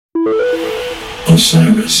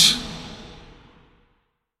Osiris.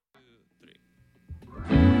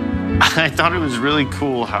 I thought it was really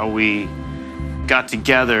cool how we got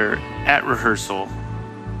together at rehearsal.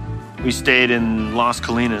 We stayed in Las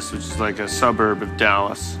Colinas, which is like a suburb of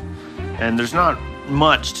Dallas. And there's not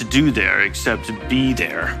much to do there except to be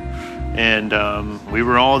there. And we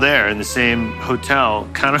were all there in the same hotel.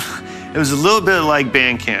 It was a little bit like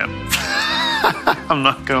band camp. I'm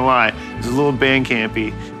not gonna lie. It was a little band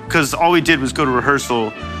campy. Because all we did was go to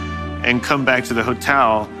rehearsal and come back to the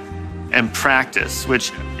hotel and practice,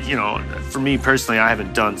 which, you know, for me personally, I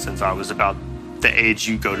haven't done since I was about the age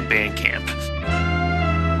you go to band camp.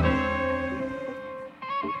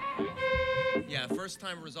 Yeah, first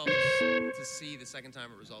time resolved to C, the second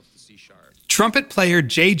time it resolved to C sharp. Trumpet player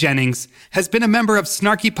Jay Jennings has been a member of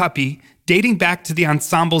Snarky Puppy dating back to the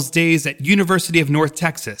ensemble's days at University of North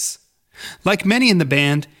Texas. Like many in the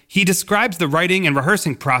band, he describes the writing and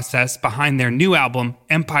rehearsing process behind their new album,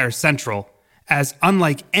 Empire Central, as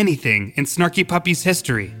unlike anything in Snarky Puppy's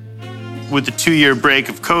history. With the 2-year break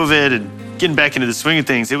of COVID and getting back into the swing of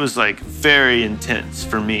things, it was like very intense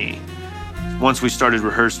for me. Once we started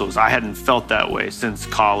rehearsals, I hadn't felt that way since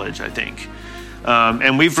college, I think.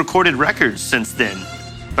 And we've recorded records since then,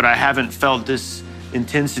 but I haven't felt this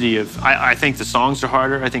intensity of, I think the songs are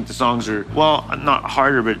harder. I think the songs are, well, not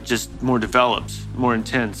harder, but just more developed, more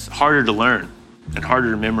intense, harder to learn and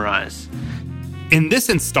harder to memorize. In this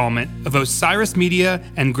installment of Osiris Media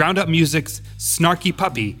and Ground Up Music's Snarky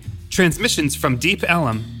Puppy, Transmissions from Deep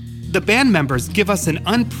Ellum, the band members give us an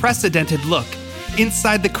unprecedented look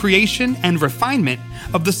inside the creation and refinement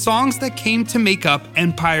of the songs that came to make up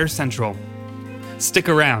Empire Central. Stick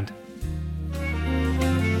around.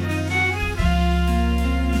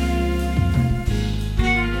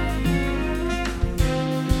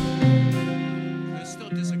 There's still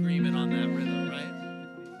disagreement on that rhythm, right?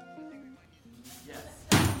 Yes.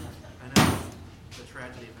 I know. The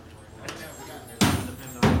tragedy of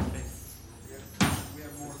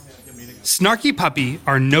Snarky Puppy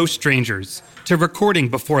are no strangers to recording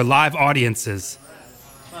before live audiences.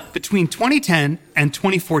 Between 2010 and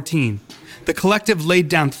 2014, the collective laid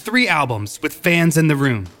down 3 albums with fans in the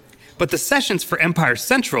room, but the sessions for Empire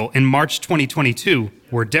Central in March 2022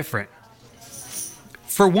 were different.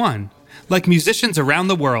 For one, like musicians around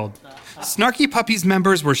the world, Snarky Puppy's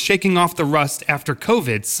members were shaking off the rust after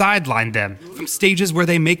COVID sidelined them from stages where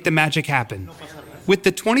they make the magic happen. With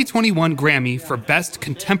the 2021 Grammy for Best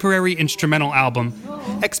Contemporary Instrumental Album,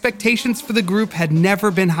 expectations for the group had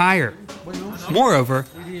never been higher. Moreover,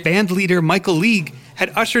 band leader Michael League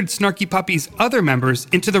had ushered Snarky Puppy's other members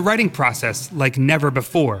into the writing process like never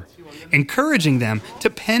before, encouraging them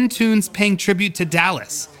to pen tunes paying tribute to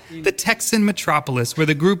Dallas, the Texan metropolis where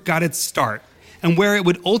the group got its start and where it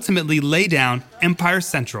would ultimately lay down Empire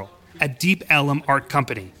Central, a Deep Ellum art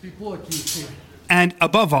company. And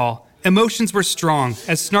above all, emotions were strong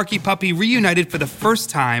as Snarky Puppy reunited for the first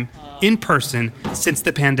time in person since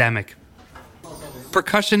the pandemic.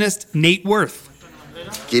 Percussionist Nate Worth.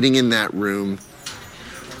 Getting in that room,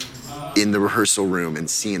 in the rehearsal room, and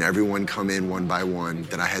seeing everyone come in one by one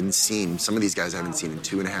that I hadn't seen, some of these guys I haven't seen in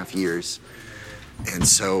 2.5 years. And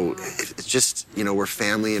so it's just, you know, we're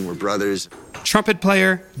family and we're brothers. Trumpet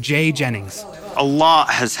player Jay Jennings. A lot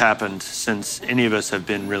has happened since any of us have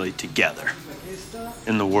been really together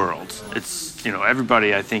in the world. It's, you know,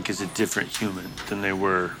 everybody I think is a different human than they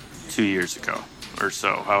were 2 years ago or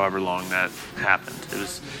so, however long that happened.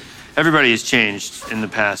 Everybody has changed in the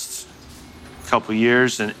past couple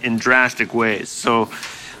years and in drastic ways. So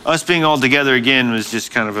us being all together again was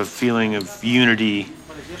just kind of a feeling of unity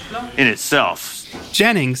in itself.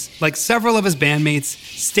 Jennings, like several of his bandmates,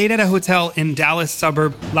 stayed at a hotel in Dallas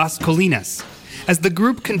suburb Las Colinas as the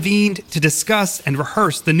group convened to discuss and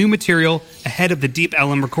rehearse the new material ahead of the Deep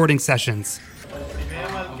Ellum recording sessions.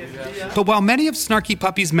 But while many of Snarky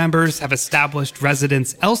Puppy's members have established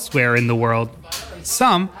residence elsewhere in the world,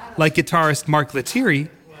 some, like guitarist Mark Lettieri,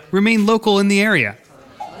 remain local in the area.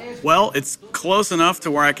 Well, it's close enough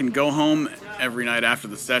to where I can go home every night after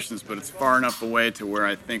the sessions, but it's far enough away to where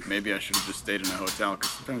I think maybe I should have just stayed in a hotel,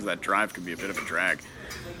 because sometimes that drive can be a bit of a drag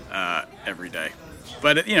every day.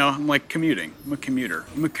 But, you know, I'm like commuting. I'm a commuter.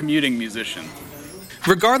 I'm a commuting musician.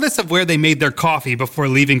 Regardless of where they made their coffee before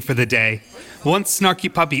leaving for the day, once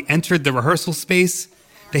Snarky Puppy entered the rehearsal space,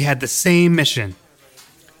 they had the same mission: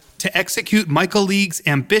 to execute Michael League's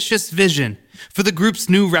ambitious vision for the group's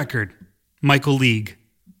new record, Michael League.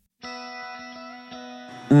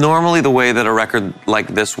 Normally the way that a record like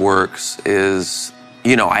this works is,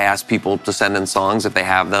 you know, I ask people to send in songs if they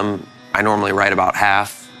have them. I normally write about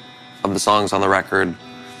half of the songs on the record,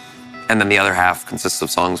 and then the other half consists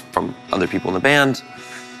of songs from other people in the band.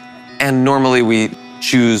 And normally we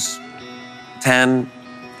choose 10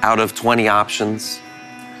 out of 20 options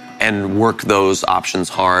and work those options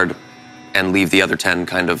hard and leave the other 10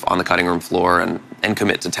 kind of on the cutting room floor and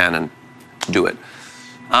commit to 10 and do it.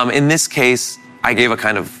 In this case, I gave a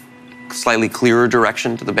kind of slightly clearer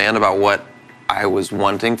direction to the band about what I was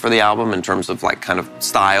wanting for the album in terms of like kind of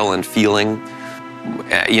style and feeling.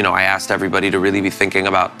 You know, I asked everybody to really be thinking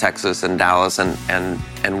about Texas and Dallas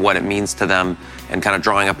and what it means to them and kind of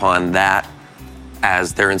drawing upon that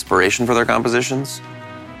as their inspiration for their compositions.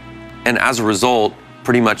 And as a result,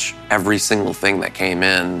 pretty much every single thing that came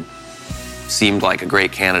in seemed like a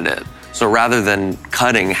great candidate. So rather than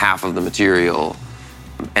cutting half of the material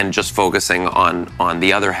and just focusing on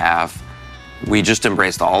the other half, we just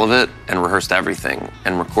embraced all of it and rehearsed everything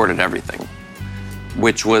and recorded everything,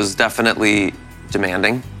 which was definitely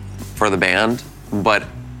demanding for the band, but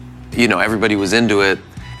you know, everybody was into it.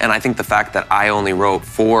 And I think the fact that I only wrote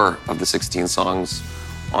 4 of the 16 songs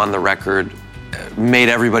on the record made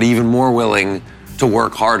everybody even more willing to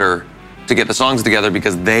work harder to get the songs together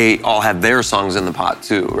because they all had their songs in the pot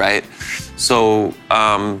too, right? So,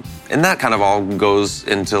 and that kind of all goes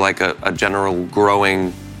into like a general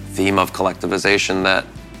growing theme of collectivization that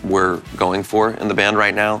we're going for in the band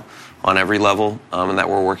right now on every level, and that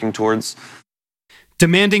we're working towards.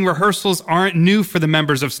 Demanding rehearsals aren't new for the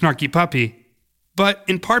members of Snarky Puppy, but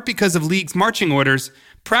in part because of League's marching orders,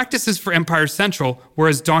 practices for Empire Central were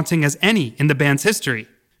as daunting as any in the band's history.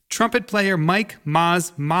 Trumpet player Mike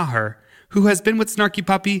Maz Maher, who has been with Snarky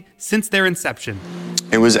Puppy since their inception.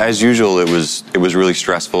 It was, as usual, it was really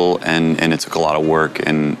stressful and it took a lot of work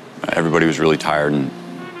and everybody was really tired and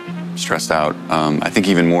stressed out. I think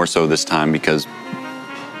even more so this time because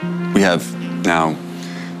we have now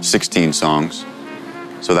 16 songs.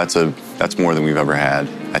 So that's more than we've ever had,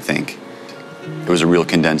 I think. It was a real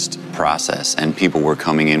condensed process, and people were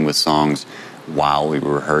coming in with songs while we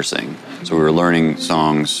were rehearsing. So we were learning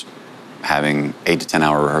songs, having 8 to 10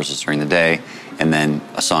 hour rehearsals during the day, and then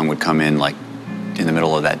a song would come in like in the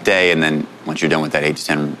middle of that day, and then once you're done with that 8 to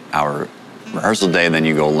 10 hour rehearsal day, then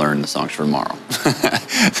you go learn the songs for tomorrow.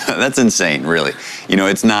 That's insane, really. You know,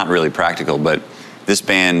 it's not really practical, but this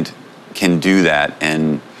band can do that,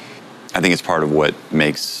 and I think it's part of what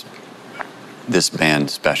makes this band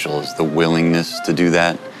special is the willingness to do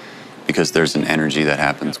that, because there's an energy that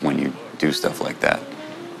happens when you do stuff like that,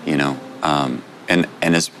 you know. And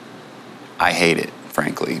as I hate it,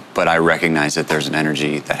 frankly, but I recognize that there's an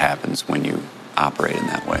energy that happens when you operate in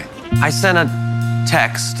that way. I sent a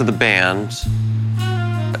text to the band,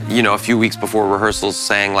 you know, a few weeks before rehearsals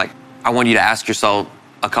saying like, I want you to ask yourself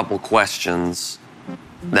a couple questions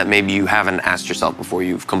that maybe you haven't asked yourself before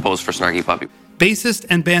you've composed for Snarky Puppy. Bassist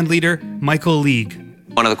and band leader Michael League.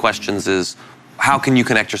 One of the questions is, how can you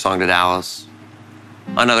connect your song to Dallas?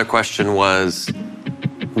 Another question was,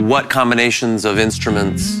 what combinations of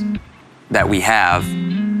instruments that we have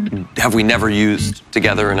we never used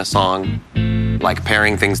together in a song? Like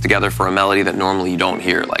pairing things together for a melody that normally you don't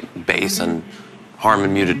hear, like bass and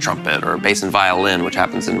harmon muted trumpet, or bass and violin, which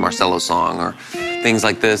happens in Marcelo's song, or things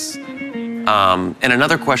like this. And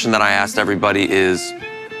another question that I asked everybody is,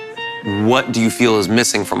 what do you feel is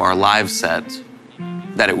missing from our live set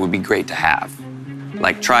that it would be great to have?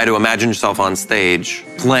 Like, try to imagine yourself on stage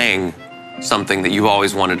playing something that you've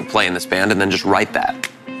always wanted to play in this band, and then just write that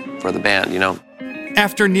for the band, you know?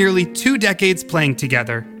 After nearly 2 decades playing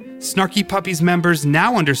together, Snarky Puppy's members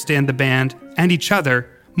now understand the band and each other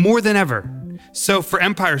more than ever. So for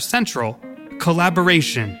Empire Central,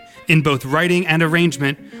 collaboration in both writing and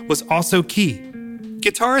arrangement was also key.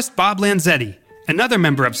 Guitarist Bob Lanzetti, another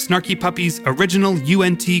member of Snarky Puppy's original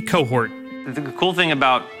UNT cohort. The cool thing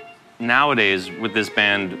about nowadays with this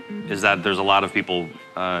band is that there's a lot of people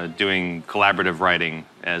doing collaborative writing,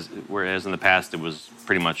 whereas in the past it was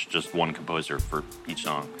pretty much just one composer for each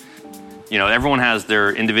song. You know, everyone has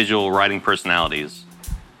their individual writing personalities,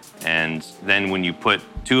 and then when you put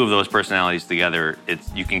 2 of those personalities together,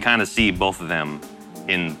 you can kind of see both of them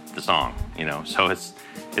in the song, you know. So it's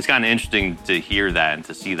kind of interesting to hear that and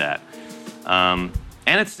to see that. And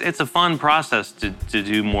it's a fun process to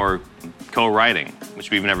do more co-writing,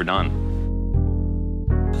 which we've never done.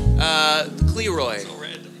 Cleroy,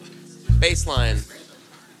 bass line.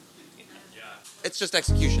 It's just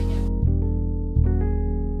execution.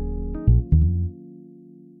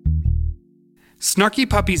 Snarky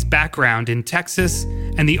Puppy's background in Texas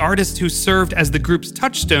and the artists who served as the group's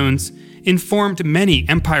touchstones informed many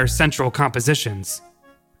Empire Central compositions.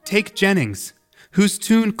 Take Jennings, whose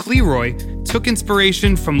tune Cleroy took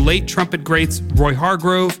inspiration from late trumpet greats Roy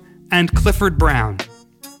Hargrove and Clifford Brown.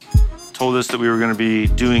 told us that we were going to be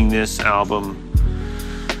doing this album,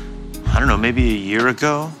 I don't know, maybe a year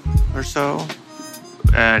ago or so.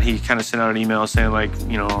 And he kind of sent out an email saying, like,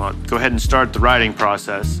 you know, go ahead and start the writing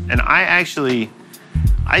process. And I actually,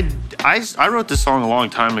 I wrote this song a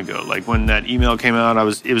long time ago. Like, when that email came out,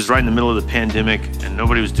 it was right in the middle of the pandemic and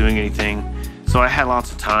nobody was doing anything. So I had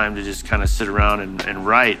lots of time to just kind of sit around and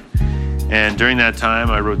write. And during that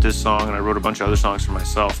time, I wrote this song and I wrote a bunch of other songs for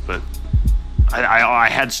myself. But I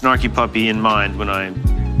had Snarky Puppy in mind when I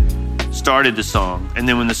started the song. And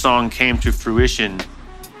then when the song came to fruition,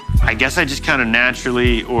 I guess I just kind of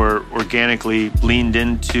naturally or organically leaned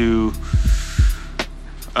into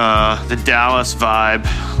the Dallas vibe,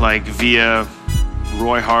 like via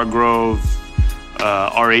Roy Hargrove,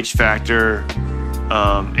 RH Factor.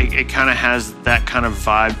 It kind of has that kind of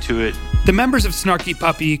vibe to it. The members of Snarky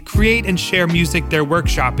Puppy create and share music they're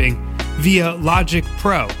workshopping via Logic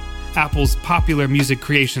Pro, Apple's popular music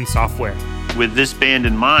creation software. With this band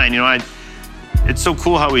in mind, you know, it's so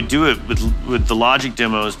cool how we do it with the Logic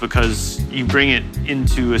demos, because you bring it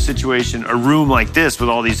into a situation, a room like this with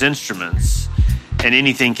all these instruments, and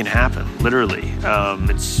anything can happen, literally.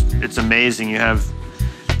 It's amazing. You have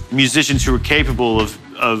musicians who are capable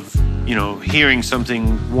of you know, hearing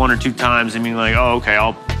something one or two times and being like, oh, okay,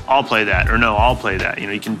 I'll play that, or no, I'll play that. You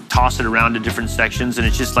know, you can toss it around to different sections, and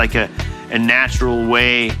it's just like a natural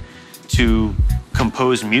way to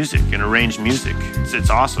compose music and arrange music. It's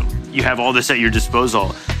awesome. You have all this at your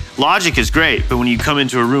disposal. Logic is great, but when you come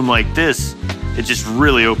into a room like this, it just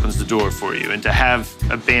really opens the door for you. And to have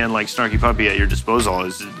a band like Snarky Puppy at your disposal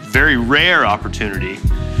is a very rare opportunity,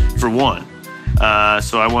 for one.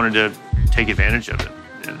 So I wanted to take advantage of it.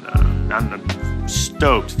 And I'm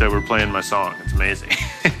stoked that we're playing my song. It's amazing.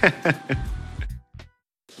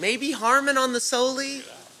 Maybe Harmon on the soli?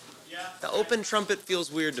 Yeah. The open trumpet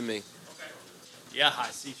feels weird to me. Yeah,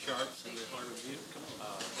 high C sharp.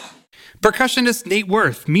 Percussionist Nate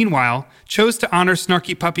Worth, meanwhile, chose to honor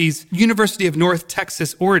Snarky Puppy's University of North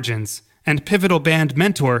Texas origins and pivotal band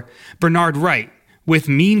mentor, Bernard Wright, with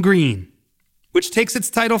Mean Green, which takes its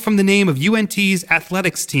title from the name of UNT's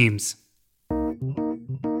athletics teams.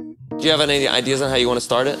 Do you have any ideas on how you want to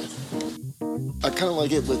start it? I kind of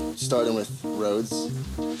like it with starting with Rhodes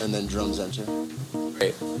and then drums enter.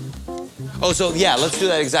 Great. Oh, so yeah, let's do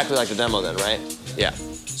that exactly like the demo then, right? Yeah.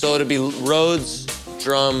 So it'll be Rhodes,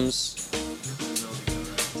 drums,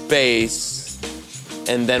 bass,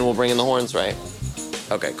 and then we'll bring in the horns, right?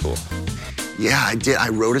 Okay, cool. Yeah, I did. I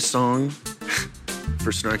wrote a song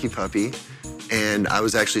for Snarky Puppy, and I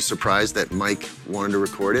was actually surprised that Mike wanted to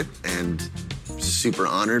record it, and super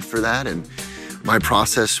honored for that. And my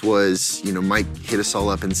process was, you know, Mike hit us all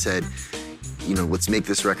up and said, you know, let's make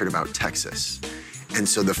this record about Texas. And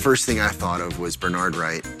so the first thing I thought of was Bernard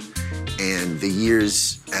Wright, and the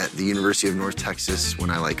years at the University of North Texas when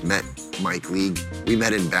I met Mike League. We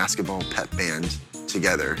met in basketball pep band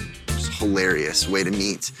together. It was a hilarious way to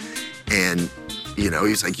meet. And you know,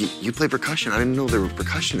 he was like, you play percussion? I didn't know there were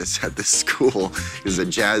percussionists at this school. It was a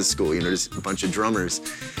jazz school, you know, just a bunch of drummers.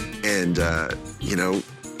 And, you know,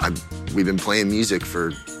 we've been playing music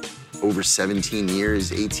for over 17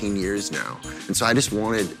 years, 18 years now. And so I just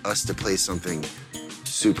wanted us to play something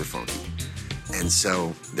super funky. And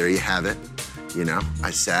so there you have it. You know,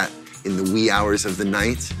 I sat in the wee hours of the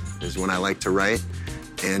night, is when I like to write,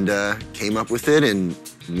 and came up with it. And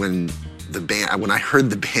when I heard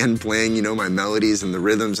the band playing, you know, my melodies and the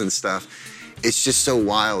rhythms and stuff, it's just so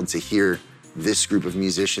wild to hear this group of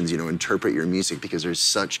musicians, you know, interpret your music, because there's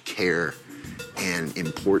such care and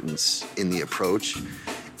importance in the approach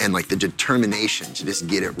and the determination to just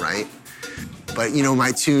get it right. But, you know,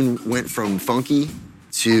 my tune went from funky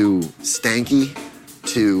to stanky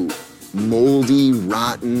to moldy,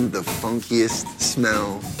 rotten, the funkiest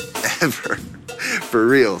smell ever, for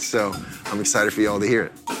real. So I'm excited for y'all to hear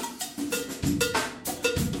it.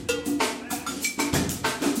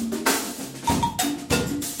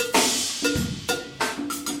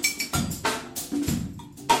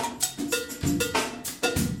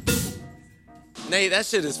 Nate, that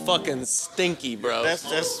shit is fucking stinky, bro. That's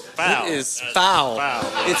foul. It is foul.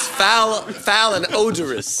 It's foul and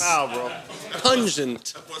odorous. Foul, bro.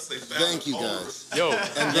 Pungent. Thank you, guys. Yo,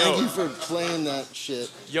 And thank you for playing that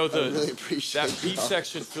shit. Yo, I really appreciate that beat y'all.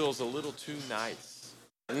 section feels a little too nice.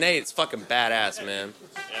 Nate, it's fucking badass, man.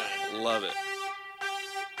 Love it.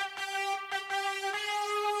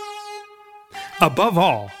 Above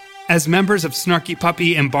all, as members of Snarky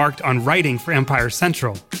Puppy embarked on writing for Empire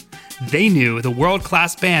Central, they knew the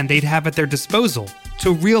world-class band they'd have at their disposal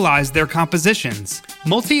to realize their compositions.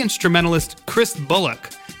 Multi-instrumentalist Chris Bullock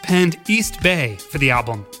penned East Bay for the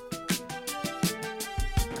album.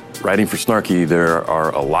 writing for Snarky, there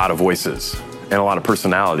are a lot of voices and a lot of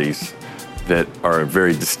personalities that are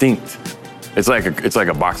very distinct. It's like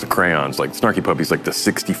a box of crayons. Like Snarky Puppy's like the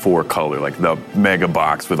 64 color, like the mega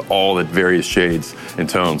box with all the various shades and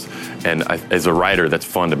tones. And as a writer, that's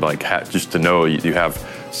fun to like just to know you have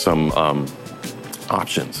some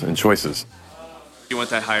options and choices. You want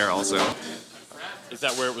that higher also? Is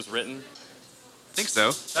that where it was written? I think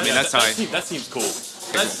so. I mean, that's how that seems cool.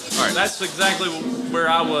 That's exactly where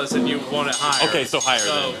I was, and you want it higher. Okay, so higher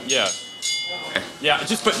then. Yeah. Okay. Yeah,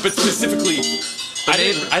 just but specifically, I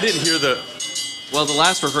didn't hear the. Well, the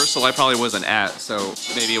last rehearsal I probably wasn't at, so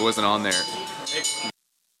maybe it wasn't on there.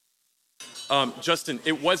 Justin,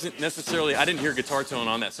 it wasn't necessarily. I didn't hear guitar tone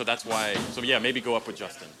on that, so that's why. So yeah, maybe go up with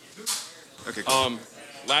Justin. Okay. Cool.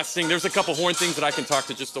 Last thing, there's a couple horn things that I can talk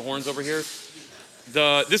to just the horns over here.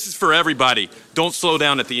 This is for everybody. Don't slow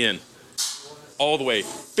down at the end. All the way.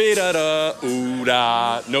 Be-da-da,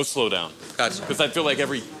 ooh-da. No slow down. Gotcha. Because I feel like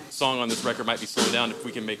every song on this record might be slowed down if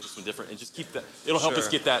we can make this one different and just keep that. It'll help us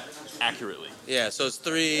get that accurately. Yeah, so it's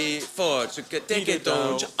 3, 4.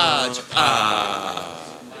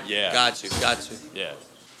 Yeah. Got you. Yeah.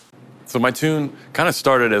 So my tune kind of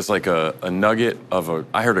started as like a nugget of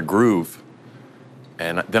I heard a groove,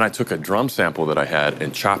 and then I took a drum sample that I had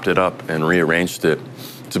and chopped it up and rearranged it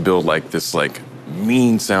to build like this like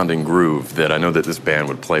mean sounding groove that I know that this band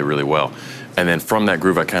would play really well. And then from that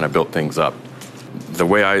groove, I kind of built things up. The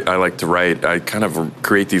way I like to write, I kind of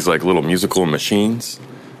create these like little musical machines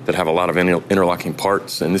that have a lot of interlocking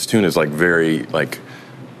parts. And this tune is like very like,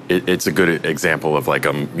 it's a good example of like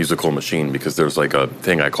a musical machine because there's like a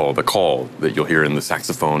thing I call the call that you'll hear in the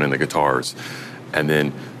saxophone and the guitars. And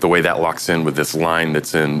then the way that locks in with this line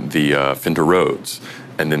that's in the Fender Rhodes.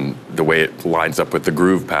 And then the way it lines up with the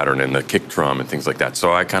groove pattern and the kick drum and things like that.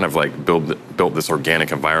 So I kind of like built this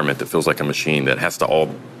organic environment that feels like a machine that has to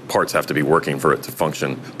all parts have to be working for it to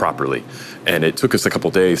function properly. And it took us a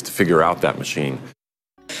couple days to figure out that machine.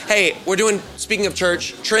 Hey, we're doing, speaking of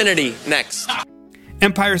church, Trinity next.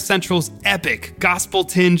 Empire Central's epic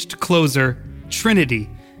gospel-tinged closer, Trinity,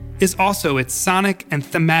 is also its sonic and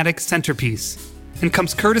thematic centerpiece and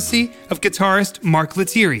comes courtesy of guitarist Mark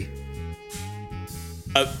Lettieri.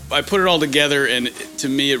 I put it all together, and to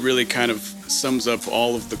me, it really kind of sums up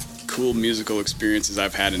all of the cool musical experiences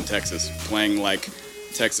I've had in Texas, playing like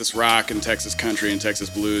Texas rock and Texas country and Texas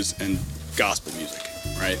blues and gospel music,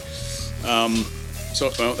 right?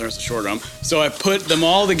 There's a short So I put them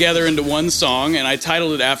all together into one song, and I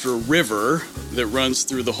titled it after a river that runs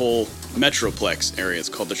through the whole Metroplex area. It's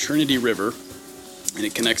called the Trinity River, and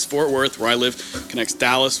it connects Fort Worth, where I live, connects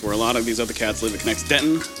Dallas, where a lot of these other cats live, it connects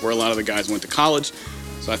Denton, where a lot of the guys went to college.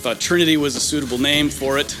 So I thought Trinity was a suitable name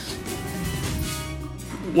for it.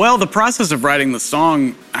 Well, the process of writing the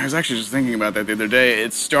song, I was actually just thinking about that the other day.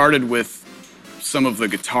 It started with some of the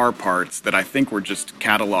guitar parts that I think were just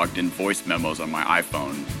cataloged in voice memos on my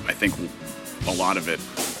iPhone. I think a lot of it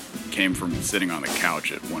came from sitting on the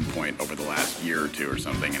couch at one point over the last year or two or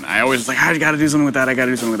something. And I always was like, I gotta do something with that,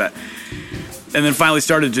 And then finally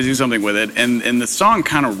started to do something with it. And the song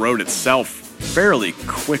kind of wrote itself fairly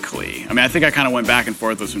quickly. I mean, I think I kind of went back and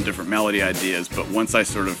forth with some different melody ideas, but once I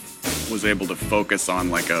sort of was able to focus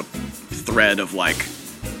on like a thread of like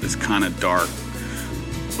this kind of dark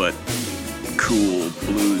but cool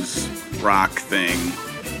blues rock thing,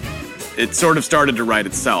 it sort of started to write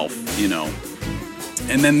itself, you know.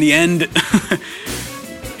 And then the end,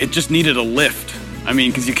 it just needed a lift. I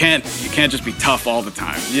mean, because you can't just be tough all the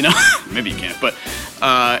time, you know? Maybe you can't, but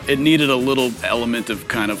it needed a little element of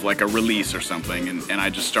kind of like a release or something, and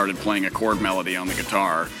I just started playing a chord melody on the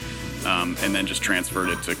guitar, and then just transferred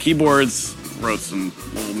it to keyboards, wrote some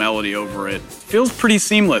little melody over it. Feels pretty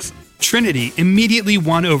seamless. Trinity immediately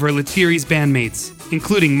won over Lettieri's bandmates,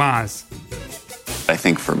 including Maz. I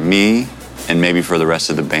think for me, and maybe for the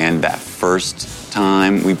rest of the band, that first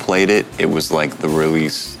time we played it, it was like the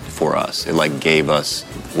release for us. It like gave us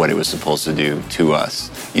what it was supposed to do to us,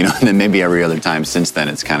 you know. And then maybe every other time since then,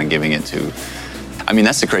 it's kind of giving it to. I mean,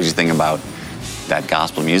 that's the crazy thing about that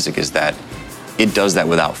gospel music is that it does that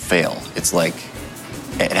without fail. It's like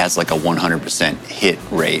it has like a 100% hit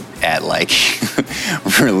rate at like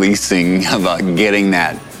releasing, about getting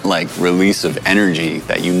that like release of energy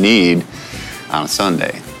that you need on a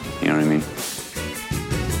Sunday. You know what I mean?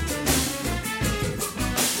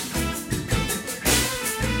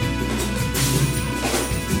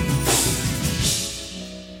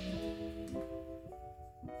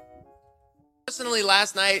 Personally,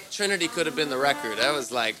 last night, Trinity could have been the record. That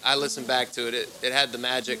was like, I listened back to it, it had the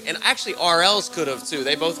magic. And actually, RL's could have too.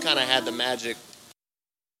 They both kind of had the magic.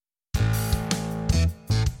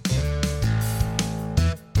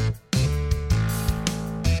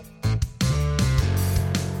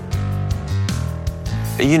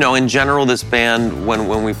 You know, in general, this band,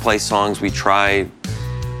 when we play songs, we try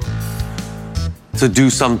to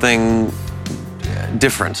do something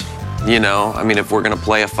different, you know? I mean, if we're gonna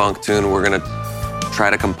play a funk tune, we're gonna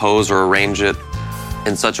try to compose or arrange it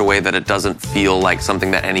in such a way that it doesn't feel like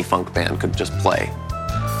something that any funk band could just play.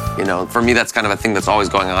 You know, for me, that's kind of a thing that's always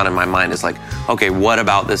going on in my mind is like, okay, what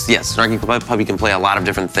about this? Yes, Snarky Puppy can play a lot of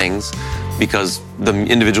different things because the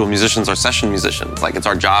individual musicians are session musicians. Like, it's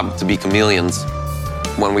our job to be chameleons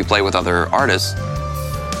when we play with other artists.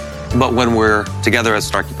 But when we're together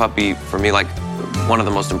as Snarky Puppy, for me, like, one of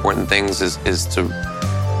the most important things is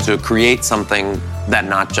to create something that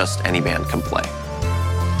not just any band can play.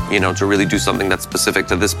 You know, to really do something that's specific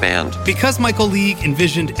to this band. Because Michael League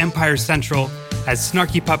envisioned Empire Central as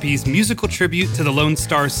Snarky Puppy's musical tribute to the Lone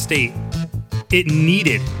Star State, it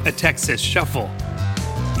needed a Texas shuffle.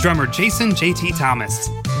 Drummer Jason JT Thomas.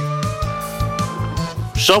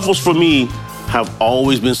 Shuffles for me have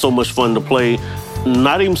always been so much fun to play.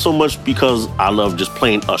 Not even so much because I love just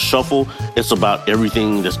playing a shuffle. It's about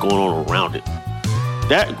everything that's going on around it.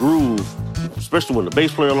 That groove, especially when the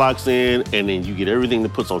bass player locks in and then you get everything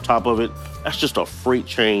that puts on top of it, that's just a freight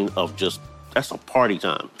train of just, that's a party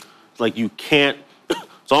time. It's like you can't,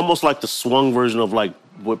 it's almost like the swung version of like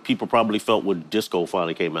what people probably felt when disco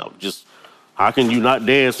finally came out. Just, how can you not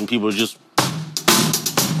dance and people just...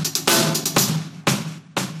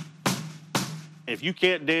 If you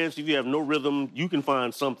can't dance, if you have no rhythm, you can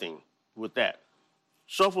find something with that.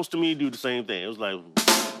 Shuffles to me do the same thing. It was like...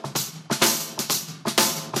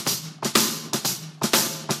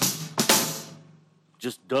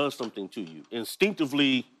 just does something to you.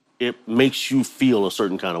 Instinctively, it makes you feel a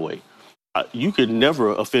certain kind of way. You could never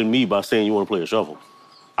offend me by saying you want to play a shuffle.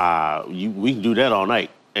 We can do that all night,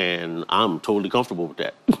 and I'm totally comfortable with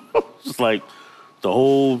that. It's like the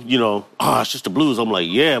whole, you know, it's just the blues. I'm like,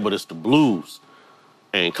 yeah, but it's the blues.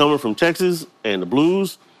 And coming from Texas and the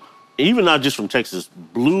blues, even not just from Texas,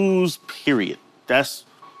 blues, period. That's,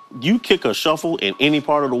 you kick a shuffle in any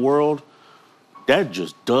part of the world, that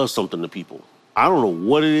just does something to people. I don't know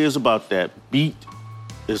what it is about that beat.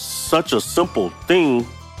 It's such a simple thing.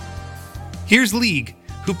 Here's League,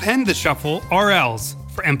 who penned the shuffle RLs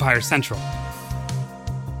for Empire Central.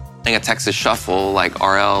 A Texas shuffle like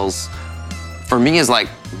RLs, for me, is like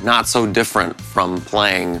not so different from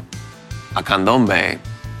playing a candombe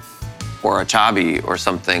or a chabi or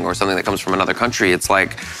something that comes from another country. It's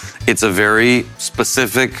like, it's a very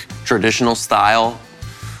specific traditional style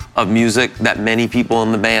of music that many people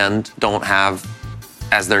in the band don't have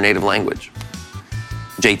as their native language.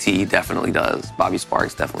 JT definitely does, Bobby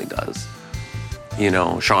Sparks definitely does, you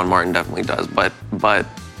know, Sean Martin definitely does, but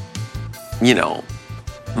you know,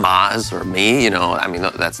 Maz or me, you know, I mean,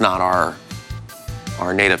 that's not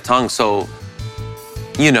our native tongue. So,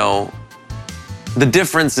 you know, the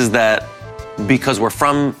difference is that because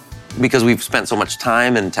we've spent so much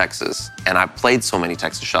time in Texas and I've played so many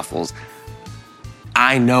Texas shuffles,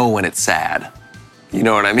 I know when it's sad. You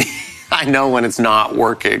know what I mean? I know when it's not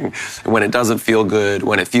working, when it doesn't feel good,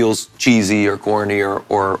 when it feels cheesy or corny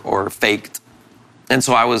or faked. And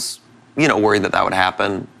so I was, you know, worried that would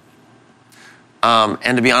happen.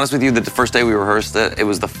 And to be honest with you, the first day we rehearsed it, it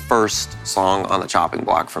was the first song on the chopping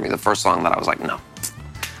block for me. The first song that I was like, no,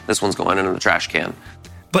 this one's going into the trash can.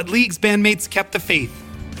 But League's bandmates kept the faith.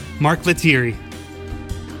 Mark Lettieri.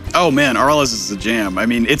 Oh man, RLS is a jam. I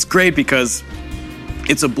mean, it's great because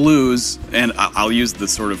it's a blues, and I'll use the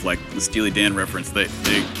sort of like the Steely Dan reference. They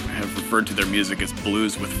have referred to their music as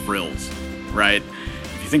blues with frills, right?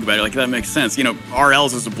 If you think about it, like that makes sense. You know,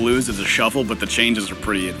 RLs is a blues, it's a shuffle, but the changes are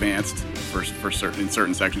pretty advanced for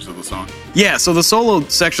certain sections of the song. Yeah, so the solo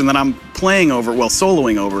section that I'm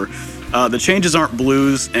soloing over, the changes aren't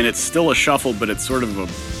blues, and it's still a shuffle, but it's sort of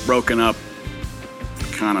a broken up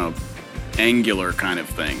kind of angular kind of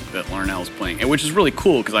thing that Larnell's playing, which is really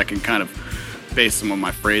cool because I can kind of base some of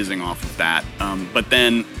my phrasing off of that. But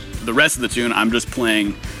then the rest of the tune, I'm just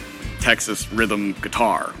playing Texas rhythm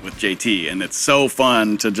guitar with JT, and it's so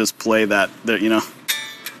fun to just play that you know.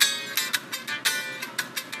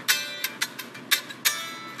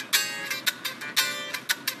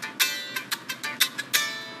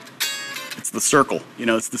 It's the circle, you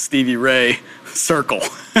know, it's the Stevie Ray circle.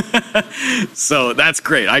 So that's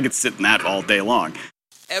great. I could sit in that all day long.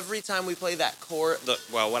 Every time we play that chorus,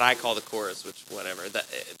 what I call the chorus, which whatever,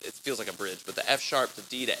 it feels like a bridge, but the F sharp to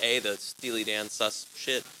D to A, the Steely Dan sus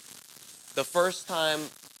shit. The first time,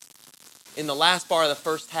 in the last bar of the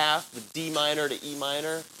first half, the D minor to E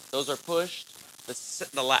minor, those are pushed. In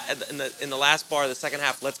the last bar of the second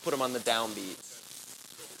half, let's put them on the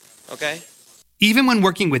downbeats. Okay? Even when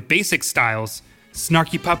working with basic styles,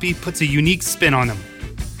 Snarky Puppy puts a unique spin on them.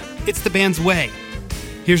 it's the band's way.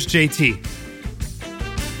 Here's JT.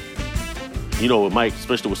 You know, with Mike,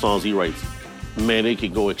 especially with songs he writes, man, it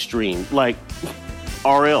can go extreme. Like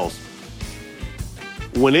RL's.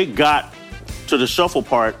 When it got to the shuffle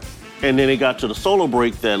part, and then it got to the solo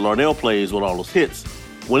break that Larnell plays with all those hits,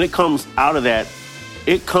 when it comes out of that,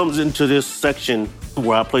 it comes into this section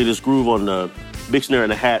where I play this groove on the big snare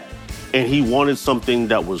and the hat, and he wanted something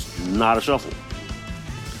that was not a shuffle.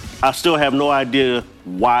 I still have no idea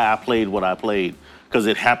why I played what I played, because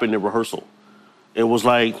it happened in rehearsal. It was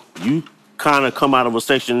like, you kind of come out of a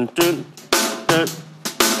section,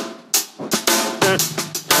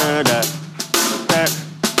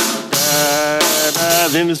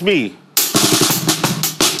 then it's me.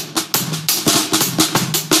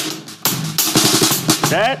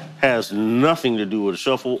 That has nothing to do with the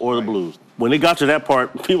shuffle or the blues. When it got to that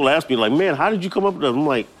part, people ask me, like, man, how did you come up with that? I'm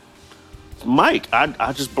like, Mike,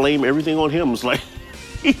 I just blame everything on him. It's like,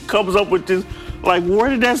 he comes up with this, like, where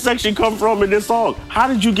did that section come from in this song? How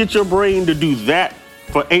did you get your brain to do that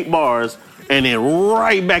for 8 bars and then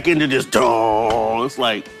right back into this, it's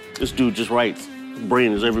like, this dude just writes. His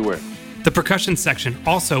brain is everywhere. The percussion section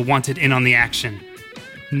also wanted in on the action.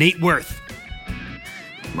 Nate Worth.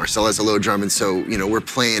 Marcel has a low drum, and so, you know, we're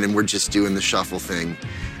playing and we're just doing the shuffle thing.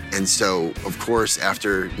 And so, of course,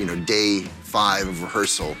 after, you know, day 5 of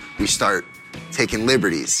rehearsal, we start taking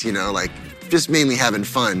liberties, you know, like just mainly having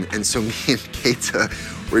fun. And so me and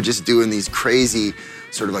Keita, we're just doing these crazy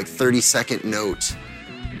sort of like 30-second note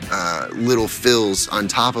little fills on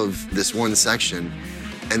top of this one section.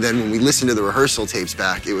 And then when we listened to the rehearsal tapes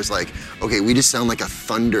back, it was like, okay, we just sound like a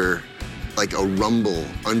thunder, like a rumble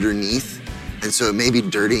underneath. And so it may be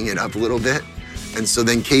dirtying it up a little bit. And so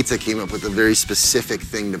then Keita came up with a very specific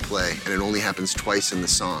thing to play, and it only happens twice in the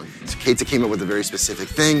song. So Keita came up with a very specific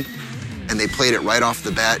thing, and they played it right off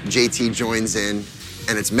the bat. JT joins in,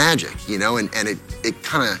 and it's magic, you know? And it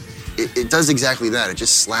kind of, it does exactly that. It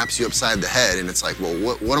just slaps you upside the head, and it's like, well,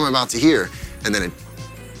 what am I about to hear? And then a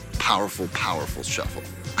powerful, powerful shuffle.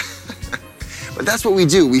 But that's what we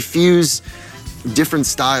do. We fuse different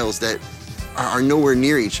styles that are nowhere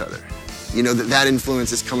near each other. You know, that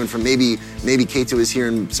influence is coming from maybe Keita was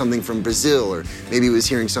hearing something from Brazil, or maybe he was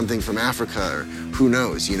hearing something from Africa, or who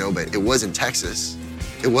knows, you know, but it wasn't Texas.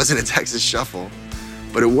 It wasn't a Texas shuffle,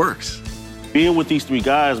 but it works. Being with these 3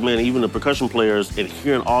 guys, man, even the percussion players, and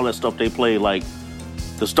hearing all that stuff they play, like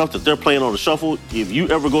the stuff that they're playing on the shuffle, if you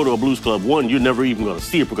ever go to a blues club, one, you're never even gonna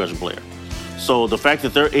see a percussion player. So the fact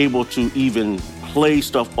that they're able to even play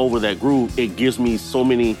stuff over that groove, it gives me so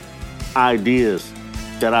many ideas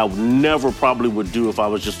that I never probably would do if I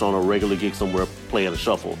was just on a regular gig somewhere playing a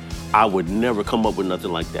shuffle. I would never come up with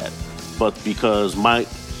nothing like that. But because Mike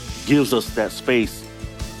gives us that space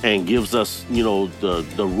and gives us, you know,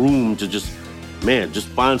 the room to just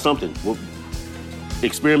find something. We'll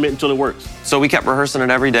experiment until it works. So we kept rehearsing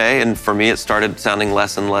it every day, and for me it started sounding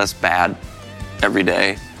less and less bad every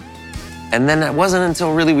day. And then it wasn't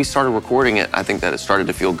until really we started recording it, I think, that it started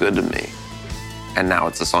to feel good to me. And now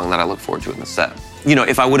it's a song that I look forward to in the set. You know,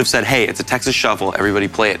 if I would have said, hey, it's a Texas shuffle, everybody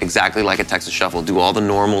play it exactly like a Texas shuffle, do all the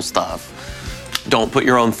normal stuff, don't put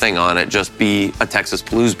your own thing on it, just be a Texas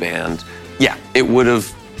blues band, yeah, it would have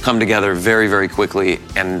come together very, very quickly,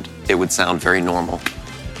 and it would sound very normal.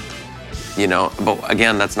 You know, but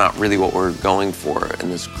again, that's not really what we're going for in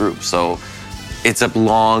this group. So it's a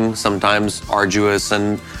long, sometimes arduous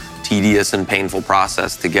and tedious and painful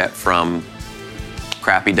process to get from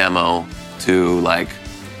crappy demo to like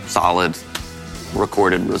solid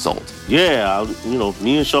recorded result. Yeah, you know,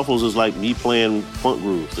 me and shuffles is like me playing funk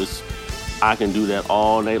grooves. I can do that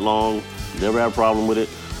all night long, never have a problem with it.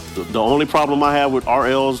 The only problem I have with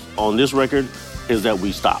RLs on this record is that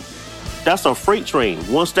we stop. That's a freight train.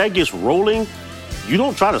 Once that gets rolling, you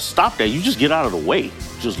don't try to stop that. You just get out of the way.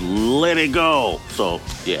 Just let it go. So,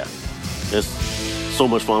 yeah, it's so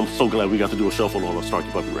much fun. I'm so glad we got to do a shuffle on a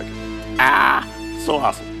Snarky Puppy record. So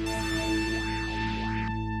awesome.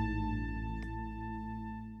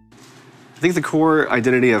 I think the core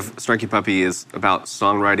identity of Snarky Puppy is about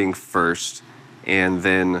songwriting first, and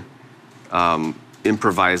then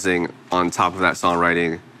improvising on top of that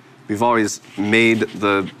songwriting. We've always made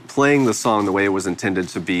playing the song the way it was intended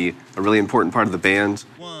to be a really important part of the band.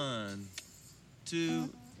 1, 2,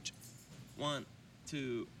 1,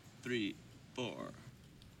 2, 3, 4.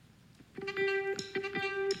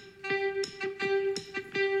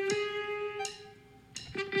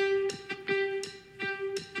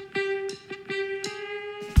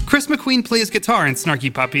 Chris McQueen plays guitar in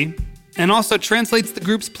Snarky Puppy and also translates the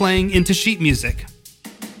group's playing into sheet music.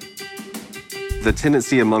 the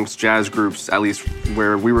tendency amongst jazz groups, at least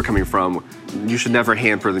where we were coming from, you should never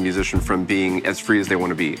hamper the musician from being as free as they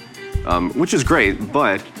want to be, which is great,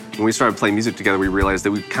 but when we started playing music together, we realized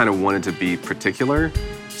that we kind of wanted to be particular.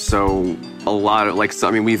 So a lot of, like, so,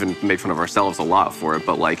 I mean, we even make fun of ourselves a lot for it,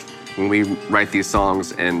 but like when we write these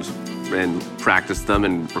songs and practice them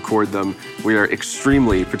and record them, we are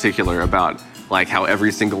extremely particular about like how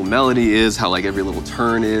every single melody is, how like every little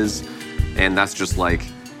turn is, and that's just like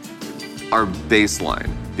our baseline,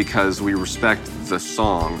 because we respect the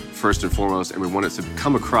song first and foremost, and we want it to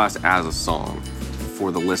come across as a song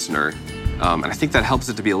for the listener. And I think that helps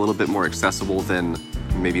it to be a little bit more accessible than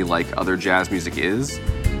maybe like other jazz music is.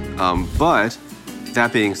 But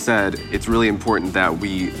that being said, it's really important that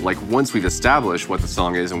we, like, once we've established what the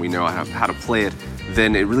song is and we know how to play it,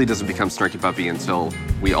 then it really doesn't become Snarky Puppy until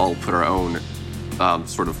we all put our own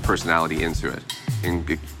sort of personality into it, and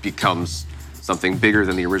it becomes something bigger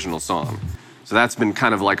than the original song. So that's been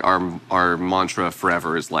kind of like our mantra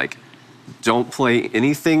forever, is like, don't play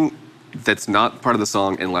anything that's not part of the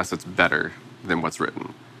song unless it's better than what's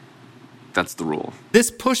written. That's the rule.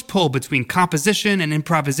 This push-pull between composition and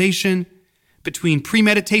improvisation, between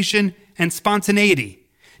premeditation and spontaneity,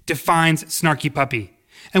 defines Snarky Puppy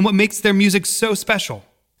and what makes their music so special.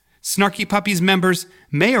 Snarky Puppy's members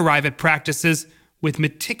may arrive at practices with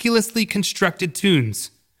meticulously constructed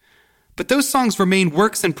tunes, but those songs remain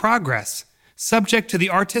works in progress, subject to the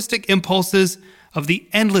artistic impulses of the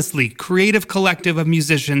endlessly creative collective of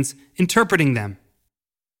musicians interpreting them.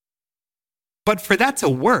 But for that to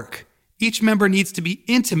work, each member needs to be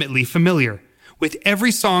intimately familiar with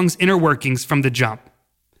every song's inner workings from the jump.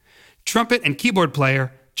 Trumpet and keyboard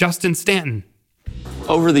player Justin Stanton.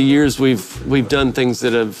 Over the years, we've done things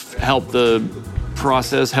that have helped the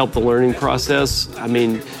process, helped the learning process. I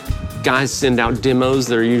mean, guys send out demos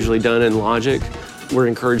that are usually done in Logic. We're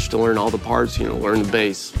encouraged to learn all the parts, learn the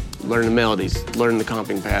bass, learn the melodies, learn the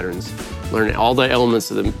comping patterns, learn all the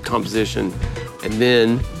elements of the composition, and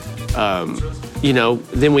then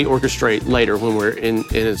then we orchestrate later when we're in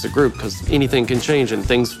as a group, because anything can change and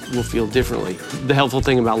things will feel differently. The helpful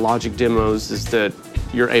thing about Logic demos is that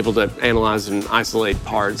you're able to analyze and isolate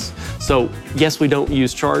parts. So yes, we don't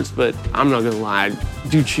use charts, but I'm not gonna lie, I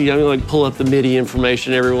do cheat. I'm gonna pull up the MIDI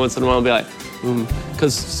information every once in a while and be like,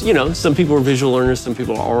 because some people are visual learners, some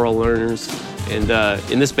people are oral learners, and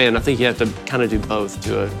in this band, I think you have to kind of do both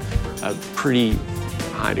to a pretty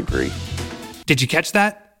high degree. Did you catch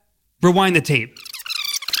that? Rewind the tape.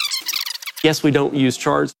 Yes, we don't use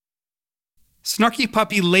charts. Snarky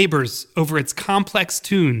Puppy labors over its complex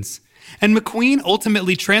tunes, and McQueen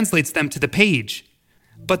ultimately translates them to the page.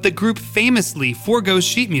 But the group famously forgoes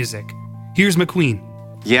sheet music. Here's McQueen.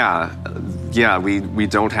 Yeah, we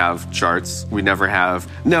don't have charts. We never have.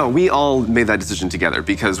 No, we all made that decision together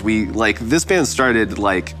because this band started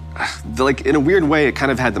like in a weird way, it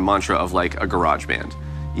kind of had the mantra of like a garage band,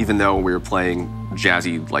 even though we were playing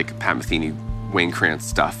jazzy, like Pat Metheny, Wayne Krantz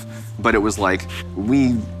stuff. But it was like,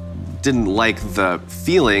 we didn't like the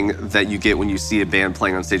feeling that you get when you see a band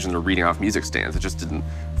playing on stage and they're reading off music stands. It just didn't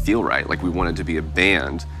feel right. Like, we wanted to be a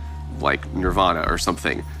band like Nirvana or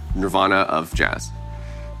something. Nirvana of jazz,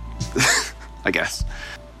 I guess.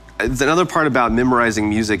 Another part about memorizing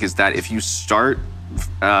music is that if you start,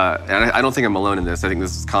 and I don't think I'm alone in this, I think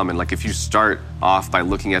this is common, like if you start off by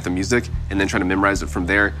looking at the music and then trying to memorize it from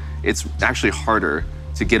there, it's actually harder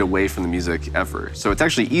to get away from the music ever. So it's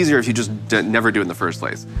actually easier if you just never do it in the first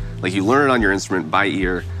place. Like, you learn it on your instrument by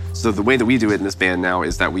ear. So the way that we do it in this band now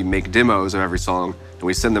is that we make demos of every song and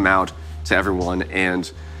we send them out to everyone.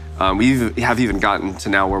 And we have even gotten to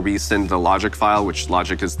now where we send the Logic file, which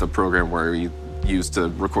Logic is the program where we use to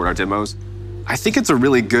record our demos. I think it's a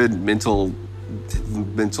really good mental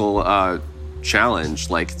challenge.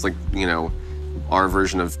 Like, it's like, our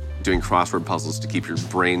version of doing crossword puzzles to keep your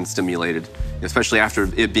brain stimulated, especially after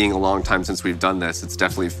it being a long time since we've done this. It's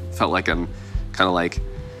definitely felt like I'm kind of like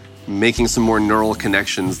making some more neural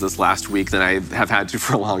connections this last week than I have had to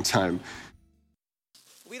for a long time.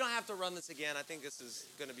 We don't have to run this again. I think this is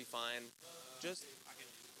going to be fine.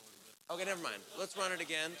 Okay, never mind. Let's run it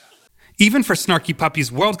again. Even for Snarky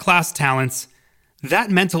Puppy's world-class talents,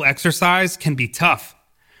 that mental exercise can be tough,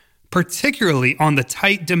 particularly on the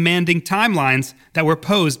tight, demanding timelines that were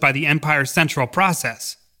posed by the Empire Central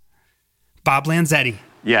process. Bob Lanzetti.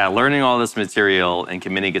 Yeah, learning all this material and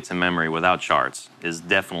committing it to memory without charts is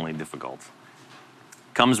definitely difficult.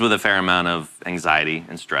 Comes with a fair amount of anxiety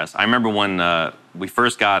and stress. I remember when we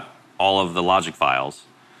first got all of the Logic files,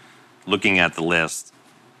 looking at the list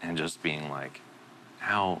and just being like,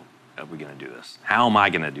 how are we going to do this? How am I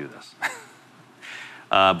going to do this?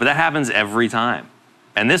 But that happens every time.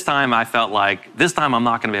 And this time I felt like, this time I'm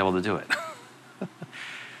not gonna be able to do it.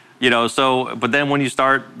 But then when you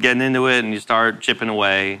start getting into it and you start chipping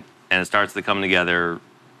away and it starts to come together,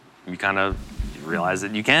 you kind of realize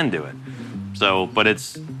that you can do it. But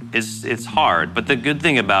it's hard. But the good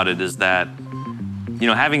thing about it is that,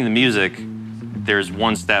 having the music, there's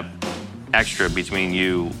one step extra between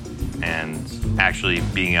you and actually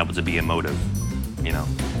being able to be emotive,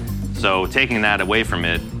 So taking that away from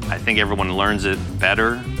it, I think everyone learns it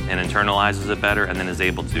better and internalizes it better and then is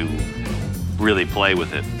able to really play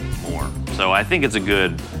with it more. So I think it's a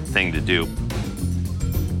good thing to do.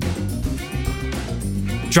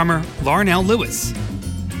 Drummer Larnell Lewis.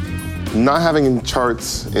 Not having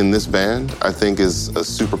charts in this band, I think, is a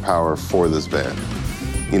superpower for this band.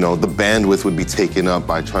 The bandwidth would be taken up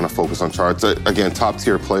by trying to focus on charts. Again, top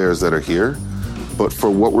tier players that are here, but for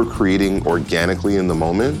what we're creating organically in the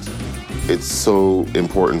moment, it's so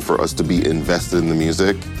important for us to be invested in the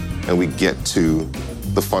music and we get to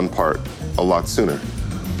the fun part a lot sooner.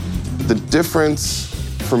 The difference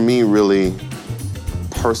for me really,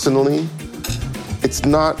 personally, it's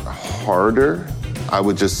not harder. I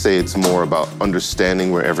would just say it's more about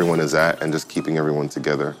understanding where everyone is at and just keeping everyone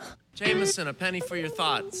together. Jameson, a penny for your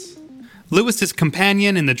thoughts. Lewis's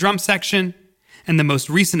companion in the drum section and the most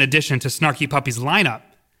recent addition to Snarky Puppy's lineup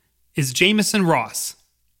is Jameson Ross.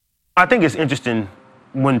 I think it's interesting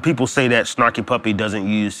when people say that Snarky Puppy doesn't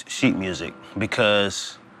use sheet music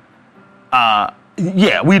because,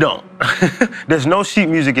 we don't. There's no sheet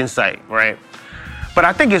music in sight, right? But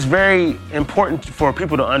I think it's very important for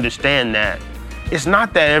people to understand that it's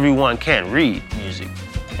not that everyone can't read music.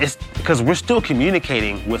 It's because we're still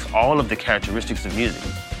communicating with all of the characteristics of music.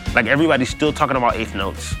 Like everybody's still talking about eighth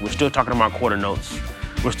notes. We're still talking about quarter notes.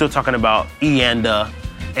 We're still talking about E and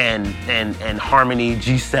harmony,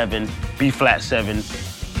 G7, B flat 7.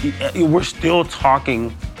 We're still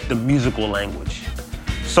talking the musical language.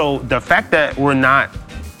 So the fact that we're not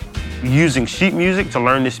using sheet music to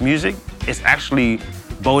learn this music is actually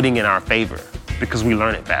boding in our favor because we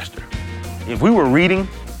learn it faster. If we were reading,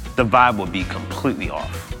 the vibe would be completely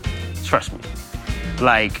off. Trust me.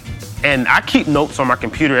 And I keep notes on my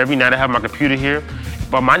computer every night. I have my computer here,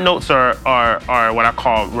 but my notes are what I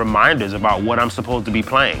call reminders about what I'm supposed to be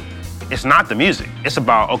playing. It's not the music. It's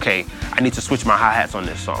about, okay, I need to switch my hi-hats on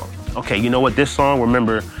this song. Okay, you know what, this song,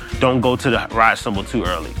 remember, don't go to the ride cymbal too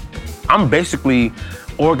early. I'm basically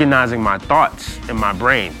organizing my thoughts in my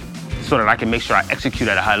brain so that I can make sure I execute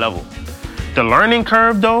at a high level. The learning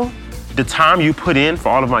curve, though, the time you put in for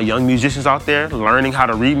all of my young musicians out there learning how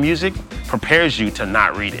to read music prepares you to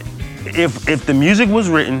not read it. If the music was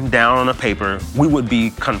written down on a paper, we would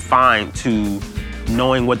be confined to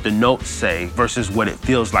knowing what the notes say versus what it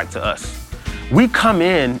feels like to us. We come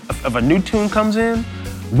in, if a new tune comes in,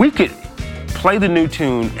 we could play the new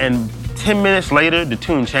tune and 10 minutes later, the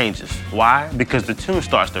tune changes. Why? Because the tune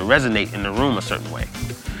starts to resonate in the room a certain way.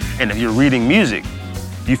 And if you're reading music,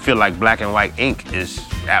 you feel like black and white ink is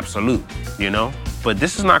absolute, But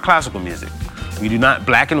this is not classical music.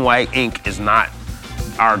 Black and white ink is not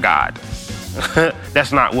our God.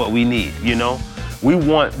 That's not what we need, We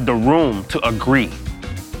want the room to agree.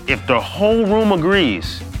 If the whole room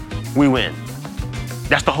agrees, we win.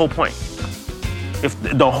 That's the whole point. If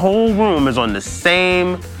the whole room is on the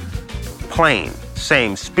same plane,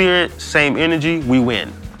 same spirit, same energy, we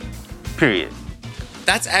win. Period.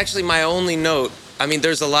 That's actually my only note. I mean,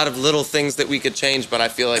 there's a lot of little things that we could change, but I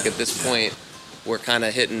feel like at this point, we're kind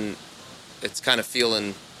of it's kind of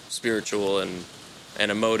feeling spiritual and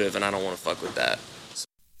emotive, and I don't want to fuck with that.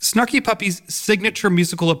 Snarky Puppy's signature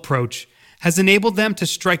musical approach has enabled them to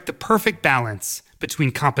strike the perfect balance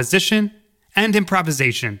between composition and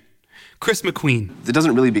improvisation. Chris McQueen. It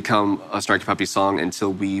doesn't really become a Snarky Puppy song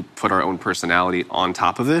until we put our own personality on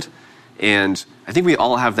top of it. And I think we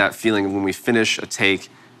all have that feeling when we finish a take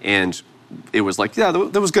and it was like, yeah,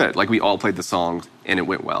 that was good. Like we all played the song and it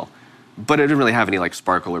went well. But it didn't really have any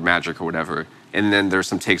sparkle or magic or whatever. And then there's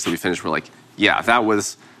some takes that we finished where yeah,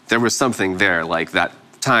 there was something there, like that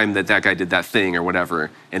time that guy did that thing or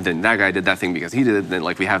whatever, and then that guy did that thing because he did it, and then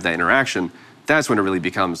we have that interaction. That's when it really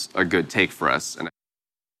becomes a good take for us.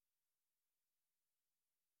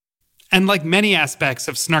 And like many aspects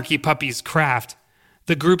of Snarky Puppy's craft,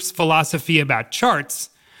 the group's philosophy about charts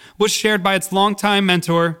was shared by its longtime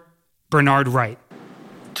mentor, Bernard Wright.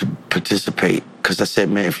 To participate, because I said,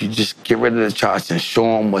 man, if you just get rid of the charts and show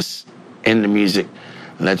them what's in the music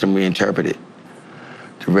and let them reinterpret it,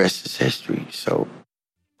 the rest is history. So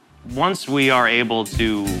once we are able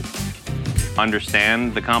to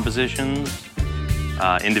understand the compositions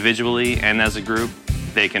individually and as a group,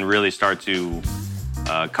 they can really start to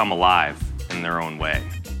come alive in their own way.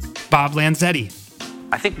 Bob Lanzetti.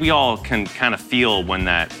 I think we all can kind of feel when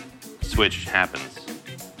that switch happens.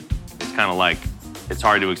 It's kind of like, it's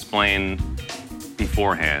hard to explain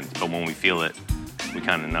beforehand, but when we feel it, we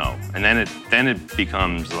kind of know. And then it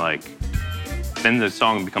becomes like, then the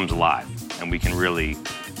song becomes alive, and we can really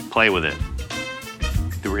play with it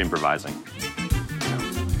through improvising.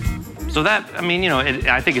 So that, I mean,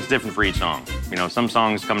 I think it's different for each song. Some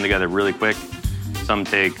songs come together really quick, some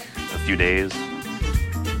take a few days.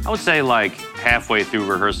 I would say like halfway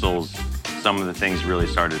through rehearsals, some of the things really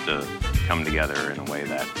started to come together in a way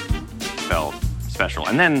that felt special.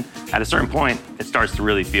 And then at a certain point, it starts to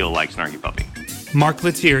really feel like Snarky Puppy. Mark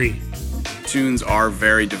Lettieri. Tunes are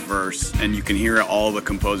very diverse, and you can hear all the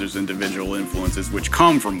composers' individual influences, which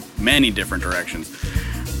come from many different directions.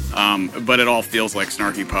 But it all feels like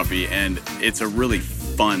Snarky Puppy, and it's a really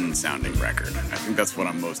fun sounding record. I think that's what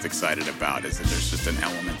I'm most excited about, is that there's just an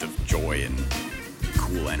element of joy and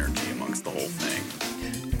cool energy amongst the whole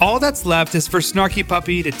thing. All that's left is for Snarky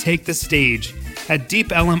Puppy to take the stage at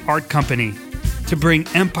Deep Ellum Art Company to bring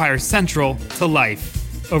Empire Central to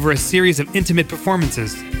life over a series of intimate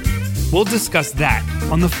performances. We'll discuss that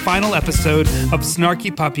on the final episode of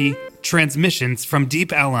Snarky Puppy Transmissions from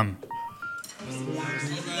Deep Ellum.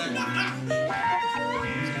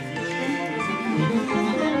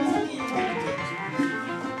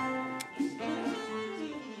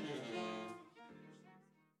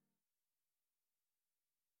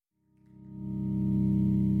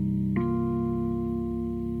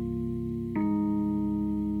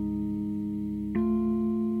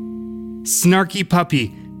 Snarky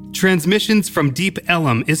Puppy Transmissions from Deep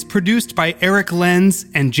Ellum is produced by Eric Lenz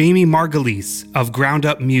and Jamie Margulies of Ground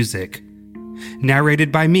Up Music.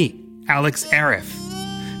 Narrated by me, Alex Arif.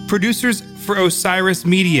 Producers for Osiris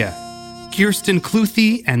Media, Kirsten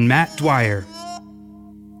Cluthy and Matt Dwyer.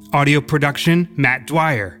 Audio production, Matt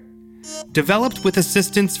Dwyer. Developed with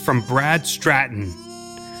assistance from Brad Stratton.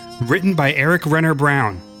 Written by Eric Renner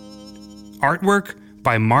Brown. Artwork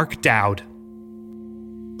by Mark Dowd.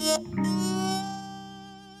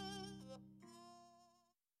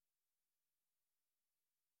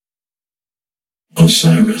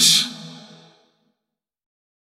 Osiris.